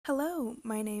Hello,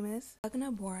 my name is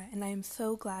Agna Bora, and I am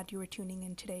so glad you are tuning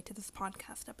in today to this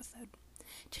podcast episode.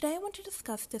 Today I want to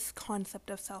discuss this concept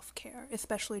of self-care,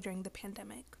 especially during the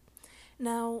pandemic.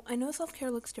 Now, I know self-care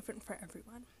looks different for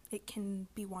everyone. It can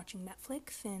be watching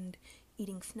Netflix and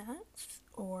eating snacks,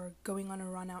 or going on a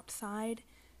run outside,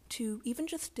 to even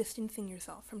just distancing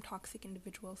yourself from toxic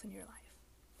individuals in your life.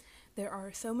 There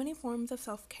are so many forms of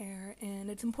self-care, and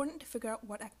it's important to figure out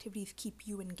what activities keep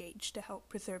you engaged to help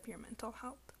preserve your mental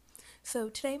health. So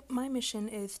today, my mission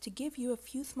is to give you a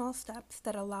few small steps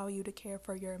that allow you to care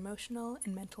for your emotional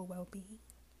and mental well-being.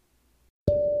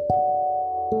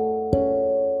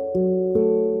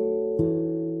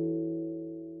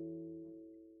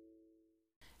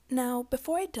 Now,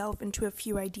 before I delve into a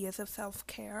few ideas of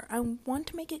self-care, I want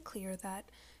to make it clear that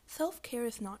self-care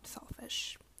is not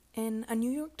selfish. In a New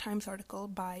York Times article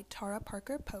by Tara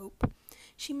Parker Pope,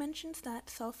 she mentions that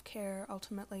self-care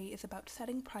ultimately is about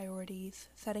setting priorities,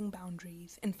 setting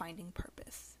boundaries, and finding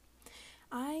purpose.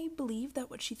 I believe that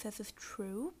what she says is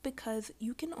true because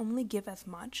you can only give as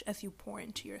much as you pour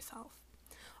into yourself.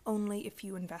 Only if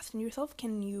you invest in yourself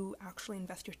can you actually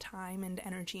invest your time and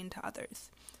energy into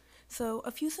others. So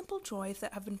a few simple joys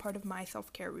that have been part of my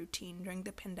self-care routine during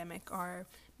the pandemic are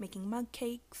making mug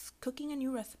cakes, cooking a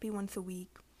new recipe once a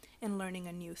week, and learning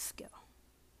a new skill.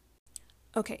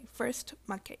 Okay, first,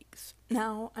 mug cakes.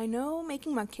 Now, I know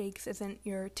making mug cakes isn't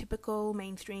your typical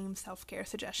mainstream self-care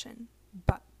suggestion,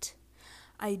 but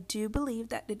I do believe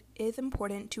that it is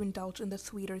important to indulge in the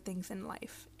sweeter things in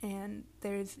life, and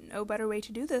there's no better way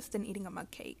to do this than eating a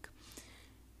mug cake.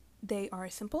 They are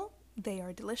simple, they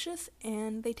are delicious,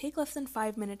 and they take less than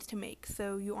 5 minutes to make,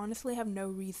 so you honestly have no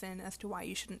reason as to why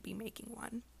you shouldn't be making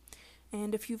one.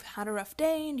 And if you've had a rough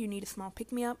day and you need a small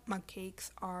pick-me-up, mug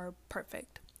cakes are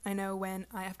perfect. I know when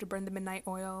I have to burn the midnight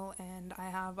oil and I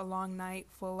have a long night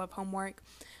full of homework,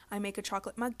 I make a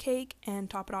chocolate mug cake and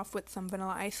top it off with some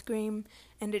vanilla ice cream,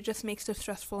 and it just makes the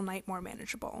stressful night more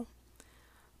manageable.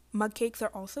 Mug cakes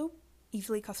are also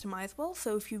easily customizable,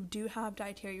 so if you do have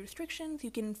dietary restrictions,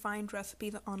 you can find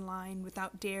recipes online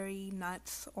without dairy,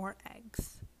 nuts, or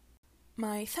eggs.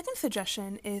 My second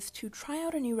suggestion is to try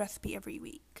out a new recipe every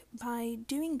week. By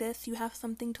doing this, you have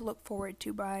something to look forward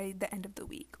to by the end of the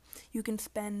week. You can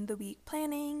spend the week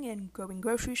planning and going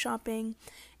grocery shopping,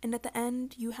 and at the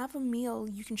end, you have a meal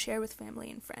you can share with family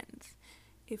and friends.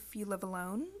 If you live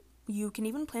alone, you can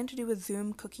even plan to do a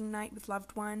Zoom cooking night with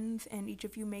loved ones, and each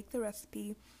of you make the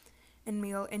recipe and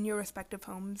meal in your respective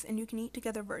homes, and you can eat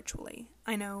together virtually.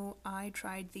 I know I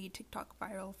tried the TikTok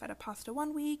viral feta pasta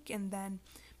one week, and then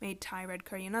made Thai red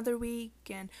curry another week,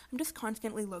 and I'm just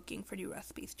constantly looking for new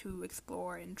recipes to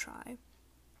explore and try.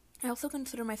 I also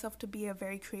consider myself to be a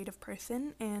very creative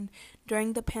person, and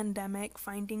during the pandemic,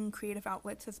 finding creative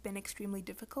outlets has been extremely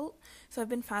difficult, so I've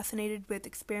been fascinated with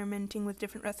experimenting with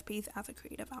different recipes as a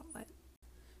creative outlet.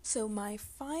 So my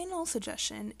final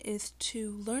suggestion is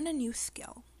to learn a new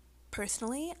skill.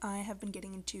 Personally, I have been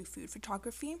getting into food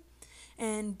photography,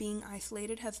 and being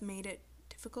isolated has made it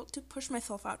difficult to push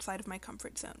myself outside of my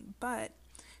comfort zone, but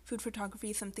food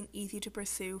photography is something easy to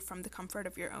pursue from the comfort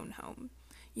of your own home.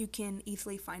 You can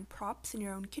easily find props in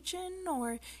your own kitchen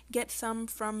or get some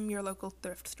from your local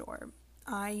thrift store.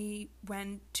 I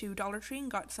went to Dollar Tree and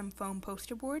got some foam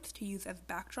poster boards to use as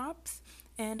backdrops,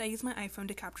 and I use my iPhone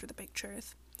to capture the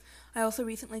pictures. I also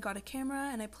recently got a camera,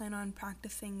 and I plan on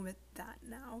practicing with that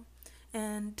now.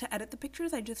 And to edit the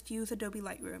pictures, I just use Adobe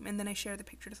Lightroom, and then I share the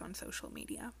pictures on social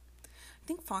media. I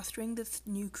think fostering this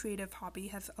new creative hobby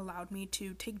has allowed me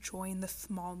to take joy in the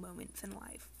small moments in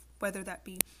life, whether that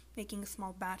be making a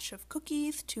small batch of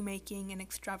cookies to making an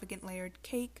extravagant layered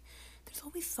cake. There's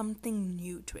always something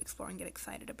new to explore and get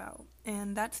excited about,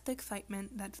 and that's the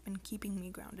excitement that's been keeping me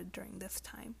grounded during this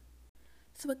time.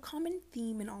 So a common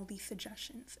theme in all these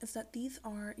suggestions is that these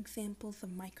are examples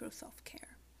of micro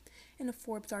self-care. In a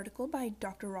Forbes article by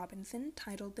Dr. Robinson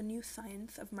titled The New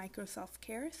Science of Micro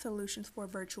Self-Care, Solutions for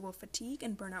Virtual Fatigue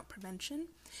and Burnout Prevention,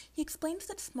 he explains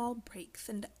that small breaks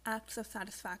and acts of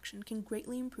satisfaction can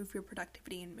greatly improve your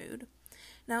productivity and mood.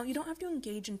 Now, you don't have to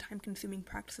engage in time-consuming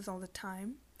practices all the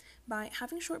time. By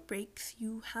having short breaks,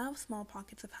 you have small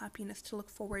pockets of happiness to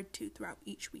look forward to throughout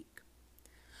each week.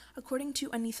 According to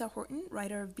Anissa Horton,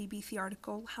 writer of BBC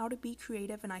article How to Be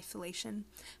Creative in Isolation,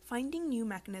 finding new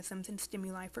mechanisms and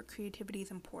stimuli for creativity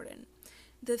is important.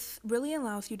 This really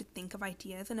allows you to think of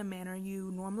ideas in a manner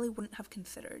you normally wouldn't have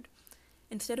considered.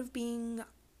 Instead of being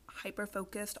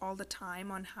hyper-focused all the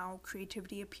time on how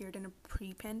creativity appeared in a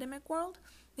pre-pandemic world,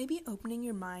 maybe opening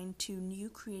your mind to new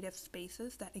creative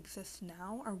spaces that exist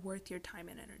now are worth your time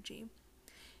and energy.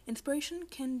 Inspiration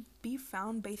can be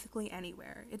found basically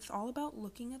anywhere. It's all about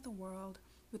looking at the world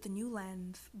with a new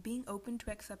lens, being open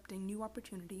to accepting new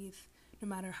opportunities, no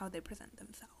matter how they present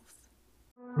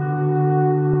themselves.